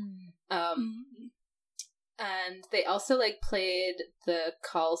food. And they also like played the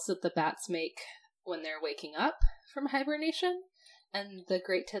calls that the bats make when they're waking up from hibernation, and the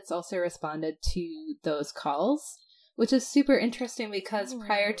great tits also responded to those calls, which is super interesting because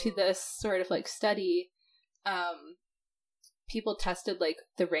prior to this sort of like study, people tested like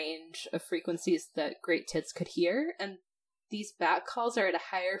the range of frequencies that great tits could hear, and these bat calls are at a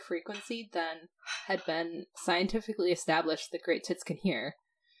higher frequency than had been scientifically established that great tits can hear.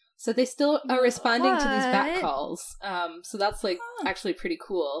 So they still are responding to these bat calls. So that's like actually pretty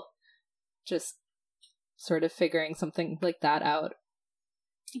cool. Just sort of figuring something like that out.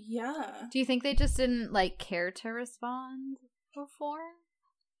 Yeah. Do you think they just didn't like care to respond before?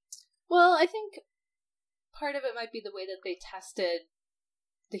 Well, I think part of it might be the way that they tested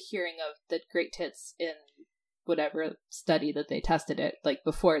the hearing of the great tits in whatever study that they tested it, like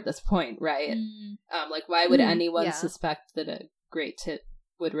before this point, right? Like, why would anyone suspect that a great tit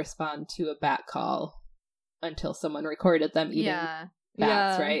would respond to a bat call until someone recorded them eating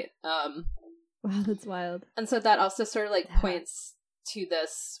bats, right? Wow, that's wild. And so that also sort of like points to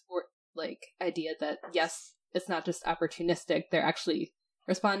this like idea that yes, it's not just opportunistic, they're actually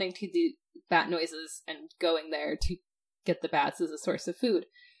responding to the bat noises and going there to get the bats as a source of food.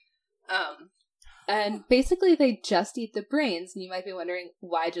 And basically they just eat the brains, and you might be wondering,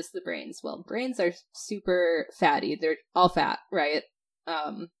 why just the brains? Well, brains are super fatty. They're all fat, right?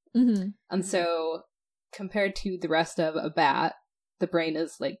 And so compared to the rest of a bat, the brain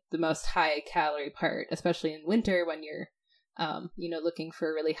is like the most high calorie part, especially in winter when you're, looking for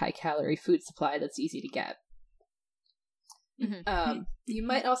a really high calorie food supply that's easy to get. You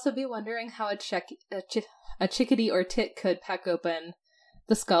might also be wondering how a chickadee or tit could peck open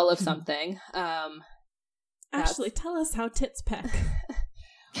the skull of something. Actually, tell us how tits peck.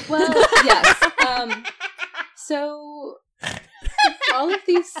 Well, yes. So all of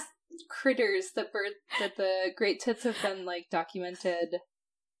these critters that the great tits have been like documented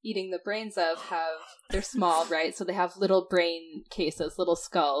eating the brains of they're small, right? So they have little brain cases, little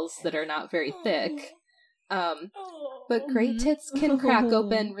skulls that are not very thick. But great tits can crack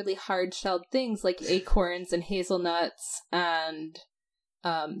open really hard-shelled things like acorns and hazelnuts and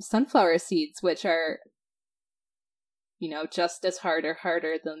sunflower seeds, which are, just as hard or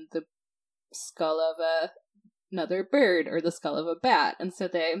harder than the skull of another bird or the skull of a bat. And so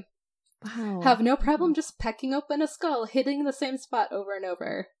they have no problem just pecking open a skull, hitting the same spot over and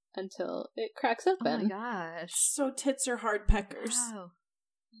over. until it cracks Oh my open. gosh. So tits are hard peckers. Wow.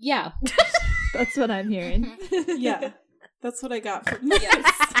 Yeah. That's what I'm hearing. Yeah, that's what I got from this. Yes.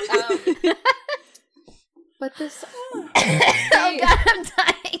 But this... Oh god, I'm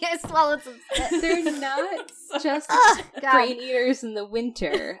dying. I swallowed some spit. They're not just God. brain eaters in the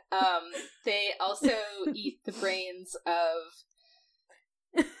winter. They also eat the brains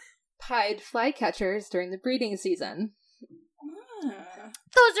of pied flycatchers during the breeding season. Ah.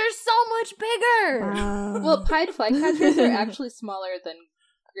 Those are so much bigger. Wow. Well, pied flycatchers are actually smaller than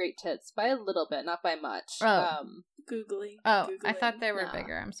great tits by a little bit, not by much. Oh. Googling. Oh, Googling. I thought they were Nah.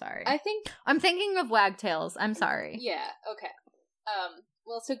 bigger. I'm sorry. I think, I'm thinking of wagtails. I'm sorry. yeah, okay.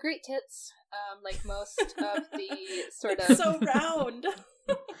 Well, so great tits, like most of the sort It's of... so round.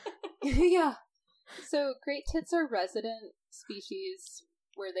 Yeah. So great tits are resident species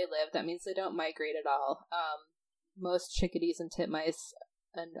where they live. That means they don't migrate at all. Most chickadees and titmice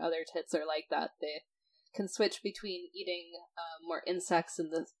and other tits are like that. They can switch between eating more insects in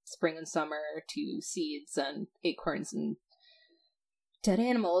the spring and summer to seeds and acorns and dead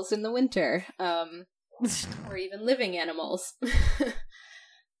animals in the winter, or even living animals.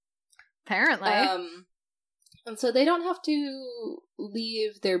 Apparently. And so they don't have to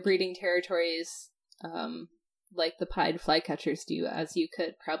leave their breeding territories like the pied flycatchers do, as you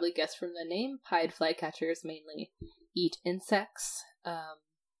could probably guess from the name. Pied flycatchers mainly eat insects.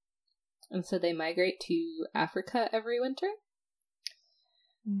 And so they migrate to Africa every winter.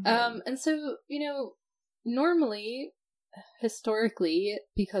 And so, normally, historically,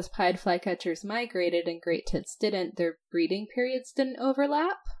 because pied flycatchers migrated and great tits didn't, their breeding periods didn't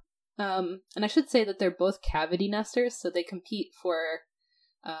overlap. And I should say that they're both cavity nesters, so they compete for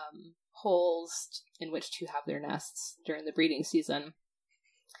holes in which to have their nests during the breeding season.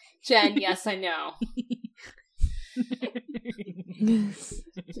 Jen, yes, I know.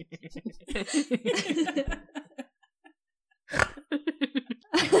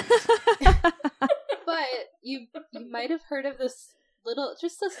 But you might have heard of this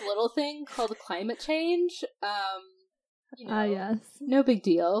little thing called climate change. Yes. No big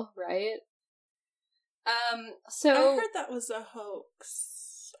deal, right? I So heard that was a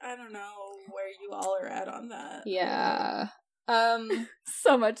hoax. I don't know where you all are at on that. yeah.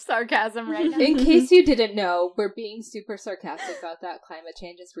 So much sarcasm right now. In case you didn't know, we're being super sarcastic about that. Climate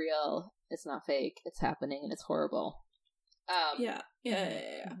change is real. It's not fake. It's happening and it's horrible. Yeah.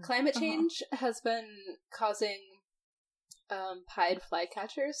 Climate change has been causing pied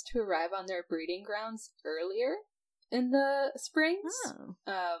flycatchers to arrive on their breeding grounds earlier in the springs.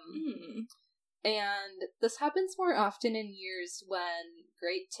 Oh. And this happens more often in years when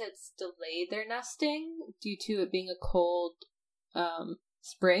great tits delay their nesting due to it being a cold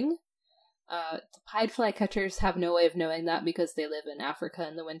spring. The pied flycatchers have no way of knowing that because they live in Africa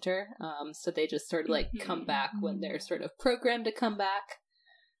in the winter. So they just sort of come back when they're sort of programmed to come back.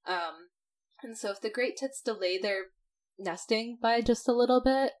 And so if the great tits delay their nesting by just a little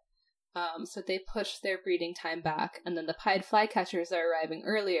bit, so they push their breeding time back, and then the pied flycatchers are arriving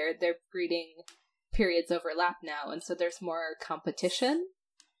earlier, their breeding periods overlap now, and so there's more competition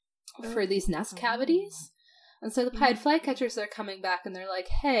for these nest cavities. And so the pied flycatchers are coming back and they're like,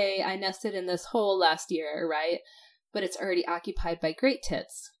 hey, I nested in this hole last year, right? But it's already occupied by great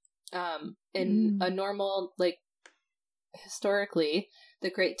tits. In a normal, historically,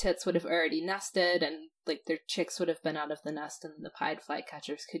 the great tits would have already nested and, their chicks would have been out of the nest and the pied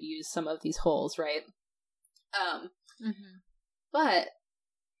flycatchers could use some of these holes, right? But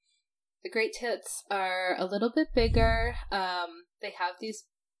the great tits are a little bit bigger. They have these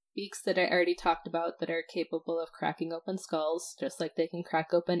beaks that I already talked about that are capable of cracking open skulls, just like they can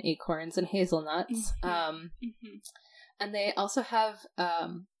crack open acorns and hazelnuts. And they also have,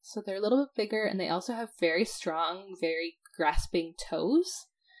 so they're a little bit bigger, and they also have very strong, very grasping toes.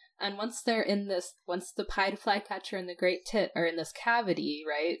 And once the pied flycatcher and the great tit are in this cavity,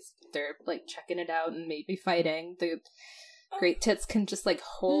 right, they're, checking it out and maybe fighting, the great tits can just,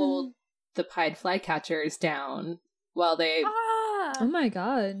 hold the pied flycatchers down while they Oh my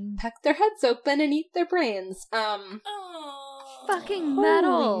god. peck their heads open and eat their brains. Fucking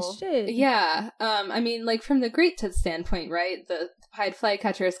metal. Holy shit. Yeah. From the great tits standpoint, right, the pied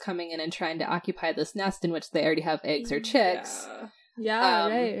flycatcher is coming in and trying to occupy this nest in which they already have eggs or chicks. Yeah,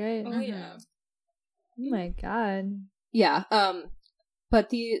 right. Oh, yeah. Oh my god. Yeah. But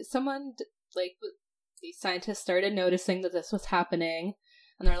these scientists started noticing that this was happening,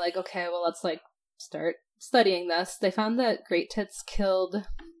 and they're like, okay, well, let's start studying this. They found that great tits killed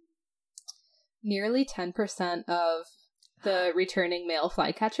nearly 10% of the returning male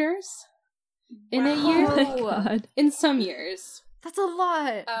flycatchers in a year. Oh my god. In some years. That's a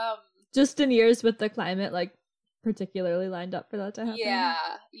lot. Just in years with the climate, like, particularly lined up for that to happen.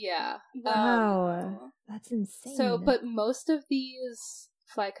 Yeah. Wow. That's insane. So, but most of these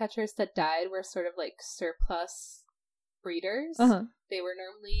flycatchers that died were sort of like surplus breeders. They were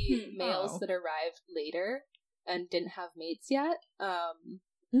normally males that arrived later and didn't have mates yet.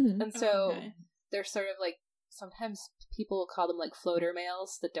 And so they're sort of like, sometimes people will call them like floater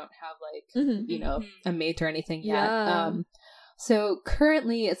males that don't have like, you know, a mate or anything yet. Yeah. So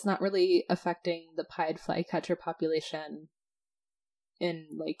currently it's not really affecting the pied flycatcher population in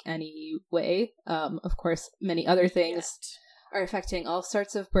like any way. Of course, many other things are affecting all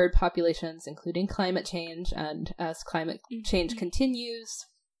sorts of bird populations, including climate change. And as climate change continues,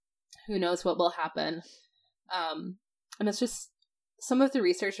 who knows what will happen. And it's just some of the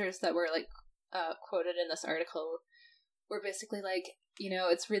researchers that were like quoted in this article were basically like, you know,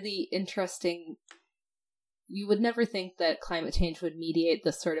 it's really interesting. You would never think that climate change would mediate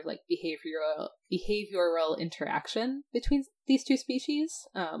this sort of like behavioral interaction between these two species.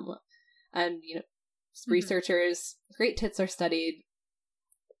 And, you know, researchers, great tits are studied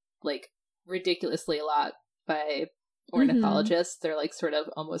like ridiculously a lot by ornithologists. They're like sort of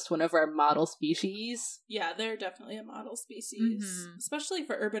almost one of our model species. Yeah, they're definitely a model species, especially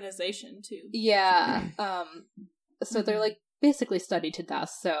for urbanization too. Yeah. So they're like basically studied to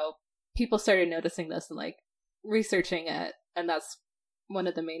death. So people started noticing this and like researching it, and that's one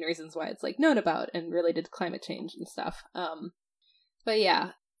of the main reasons why it's like known about and related to climate change and stuff. But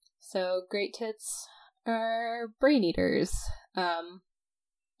yeah, so great tits are brain eaters.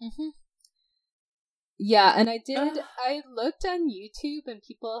 Yeah, and I looked on YouTube, and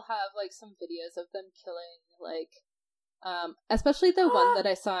people have like some videos of them killing like especially the one that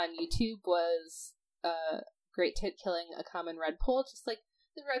I saw on YouTube was great tit killing a common redpoll. Just like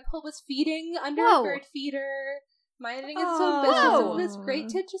the redpoll was feeding under a bird feeder, minding its own business, and this great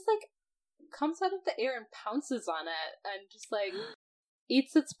tit just like comes out of the air and pounces on it and just like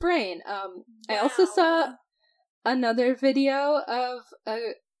eats its brain. I also saw another video of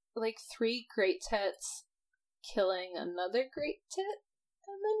like 3 great tits killing another great tit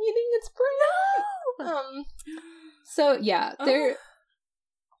and then eating its brain. So yeah, they're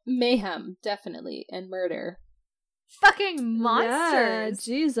mayhem, definitely, and murder. Fucking monsters.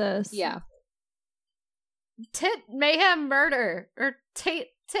 Yeah, Jesus. Yeah. Tit mayhem murder. Or tit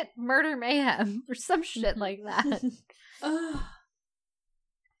murder mayhem. Or some shit like that.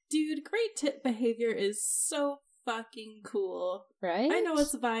 Dude, great tit behavior is so fucking cool. Right? I know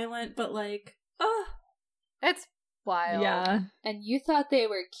it's violent, but like, it's wild. Yeah. And you thought they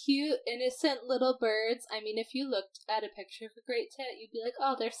were cute, innocent little birds. I mean, if you looked at a picture of a great tit, you'd be like,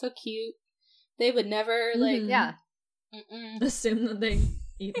 oh, they're so cute. They would never, like... Yeah. Assume that they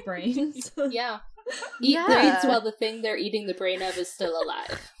eat brains. Yeah. Eat brains while the thing they're eating the brain of is still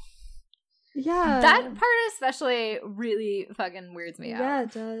alive. Yeah. That part especially really fucking weirds me out. Yeah,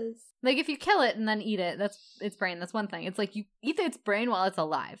 it does. Like, if you kill it and then eat it, that's its brain, that's one thing. It's like, you eat its brain while it's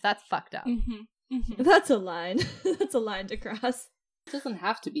alive. That's fucked up. That's a line. That's a line to cross. It doesn't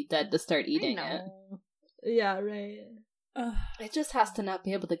have to be dead to start eating it. Yeah, right. It just has to not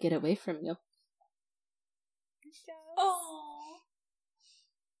be able to get away from you. oh.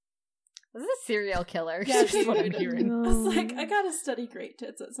 This is a serial killer. Yeah, That's what I'm dude. hearing. I was like, I gotta study great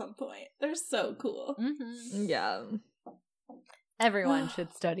tits at some point. They're so cool. Yeah. Everyone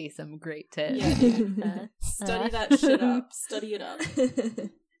should study some great tits. Yeah. Study that shit up. Study it up.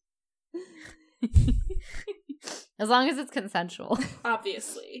 As long as it's consensual.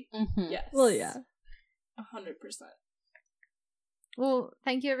 Obviously. Yes. Well, yeah. 100%. Well,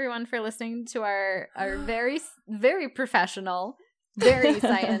 thank you everyone for listening to our very, very professional, very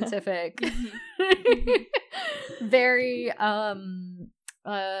scientific, very, what's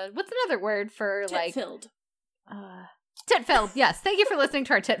another word for Tit-filled. Tit-filled, yes. Thank you for listening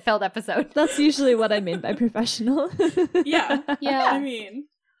to our tit-filled episode. That's usually what I mean by professional. Yeah. Yeah. I mean,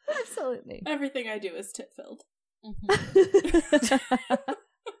 Absolutely. everything I do is tit-filled.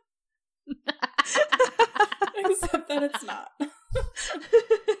 Except that it's not.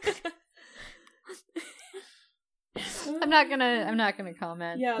 I'm not gonna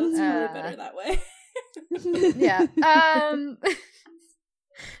comment. Yeah, that's really better that way. Yeah.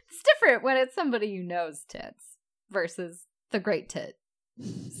 It's different when it's somebody who knows tits versus the great tit.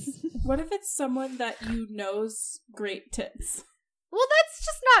 What if it's someone that you knows great tits? Well, that's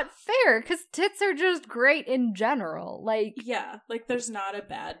just not fair, because tits are just great in general. Like, Yeah, like there's not a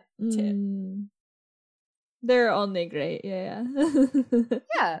bad tit. They're only great, yeah.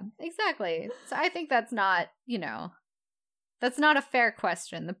 yeah, exactly. So I think that's not, that's not a fair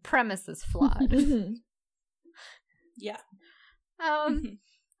question. The premise is flawed. Yeah.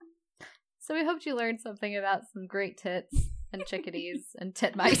 So we hoped you learned something about some great tits and chickadees and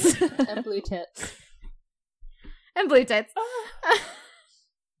tit mice. And blue tits. And blue tits.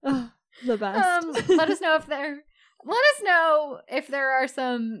 Oh, the best. Let us know if there are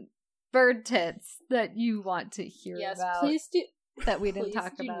some bird tits that you want to hear about. Please do. That we didn't Please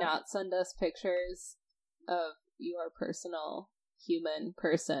talk do about. not send us pictures of your personal human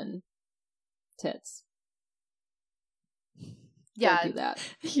person tits. Yeah, Don't do that.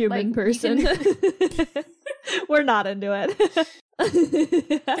 Human like, person. We're not into it.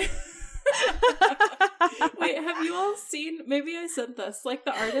 Wait, have you all seen, maybe I sent this, like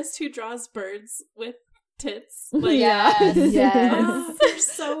the artist who draws birds with tits? Like, Yes. Oh, they're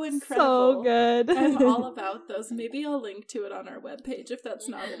so incredible. So good. I'm all about those. Maybe I'll link to it on our webpage if that's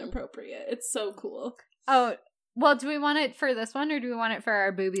not inappropriate. It's so cool. Oh, well, do we want it for this one or do we want it for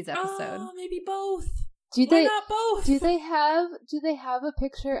our boobies episode? Oh, maybe both. Do Why they not both? Do they have a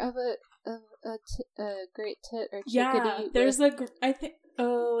picture of a great tit or chickadee? Yeah, there's I think.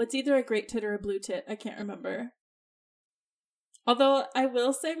 Oh, it's either a great tit or a blue tit. I can't remember. Although I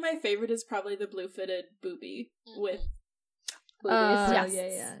will say my favorite is probably the blue-fitted booby with boobies.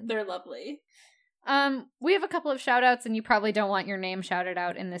 yes, yeah. They're lovely. We have a couple of shout outs and you probably don't want your name shouted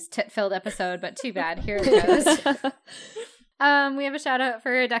out in this tit-filled episode, but too bad. Here it goes. We have a shout out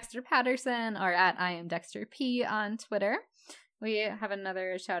for Dexter Patterson, or at I am Dexter P on Twitter. We have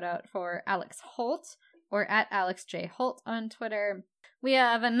another shout out for Alex Holt, or at Alex J Holt on Twitter. We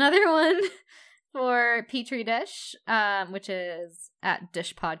have another one for Petri Dish, which is at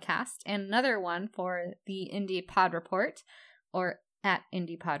Dish Podcast, and another one for the Indie Pod Report, or at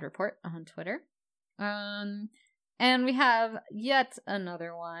Indie Pod Report on Twitter. And we have yet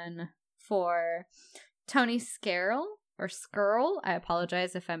another one for Tony Scarrell, or Skirl. I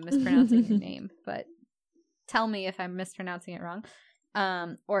apologize if I'm mispronouncing your name, but tell me if I'm mispronouncing it wrong.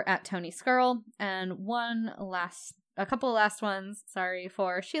 Or at Tony Skirl. And a couple of last ones, sorry,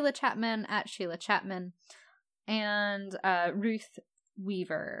 for Sheila Chapman, at Sheila Chapman, and Ruth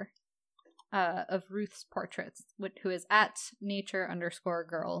Weaver, of Ruth's Portraits, who is at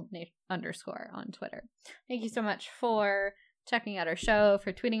nature_girl_ on Twitter. Thank you so much for checking out our show,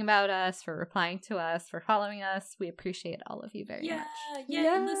 for tweeting about us, for replying to us, for following us. We appreciate all of you very much.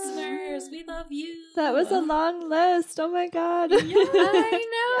 Yeah, listeners, we love you. That was a long list. Oh my god. Yeah, I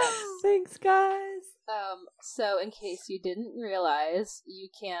know. Thanks, guys. So in case you didn't realize, you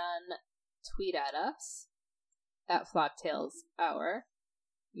can tweet at us at Flocktails Hour.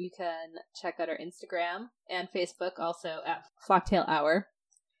 You can check out our Instagram and Facebook also at Flocktail Hour.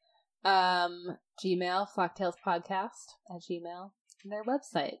 Gmail, flocktailspodcast at Gmail, and their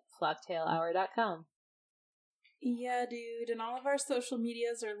website, flocktailhour.com. Yeah, dude, and all of our social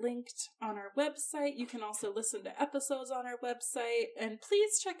medias are linked on our website. You can also listen to episodes on our website, and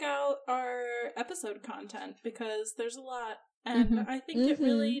please check out our episode content because there's a lot, and I think it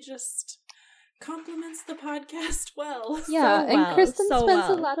really just complements the podcast well. Yeah, so and Kristen so spends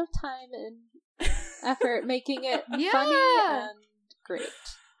well. a lot of time and effort making it Yeah. funny and great.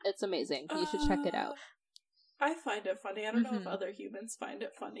 It's amazing. You should check it out. I find it funny. I don't know if other humans find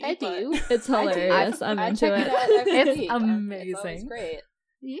it funny. I but do. It's hilarious. I'm I into check it. it out every It's week. amazing. It's always great.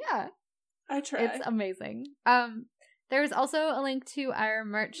 Yeah. I try. It's amazing. There's also a link to our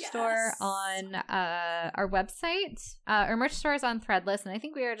merch store on our website. Our merch store is on Threadless, and I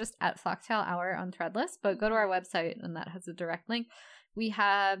think we are just at Flocktail Hour on Threadless, but go to our website, and that has a direct link. We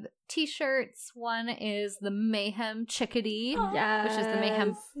have t-shirts. One is the Mayhem Chickadee, Yes. which is the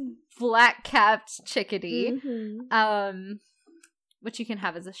Mayhem flat-capped chickadee, which you can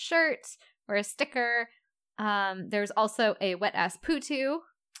have as a shirt or a sticker. There's also a wet-ass poo-too,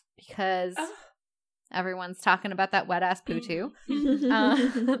 because everyone's talking about that wet-ass poo-too.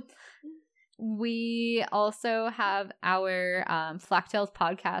 We also have our Flocktails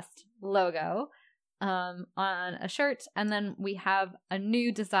podcast logo on a shirt, and then we have a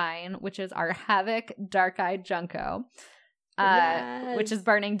new design, which is our Havoc Dark-Eyed Junko, which is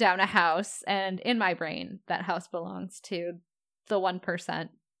burning down a house, and in my brain, that house belongs to the 1%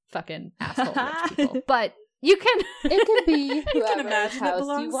 fucking asshole rich people. But you can... It can be You can whoever's imagine it house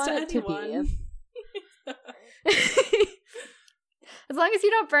belongs you want to it to anyone. be. As long as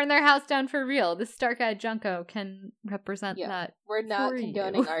you don't burn their house down for real, this Dark-Eyed Junko can represent that. We're not for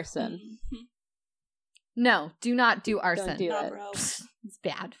condoning you. arson. No, do not do arson. Don't do No, it. bro. It's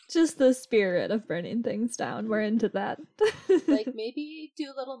bad. Just the spirit of burning things down. We're into that. Like, maybe do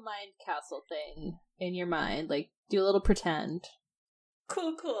a little mind castle thing in your mind. Like, do a little pretend.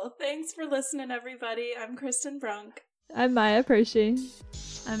 Cool. Thanks for listening, everybody. I'm Kristen Brunk. I'm Maya Pershing.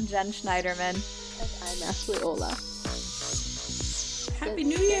 I'm Jen Schneiderman. And I'm Ashley Ola. Happy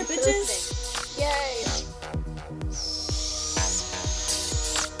New Year, Thanks for bitches! listening. Yay!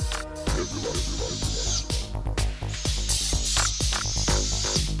 Everybody.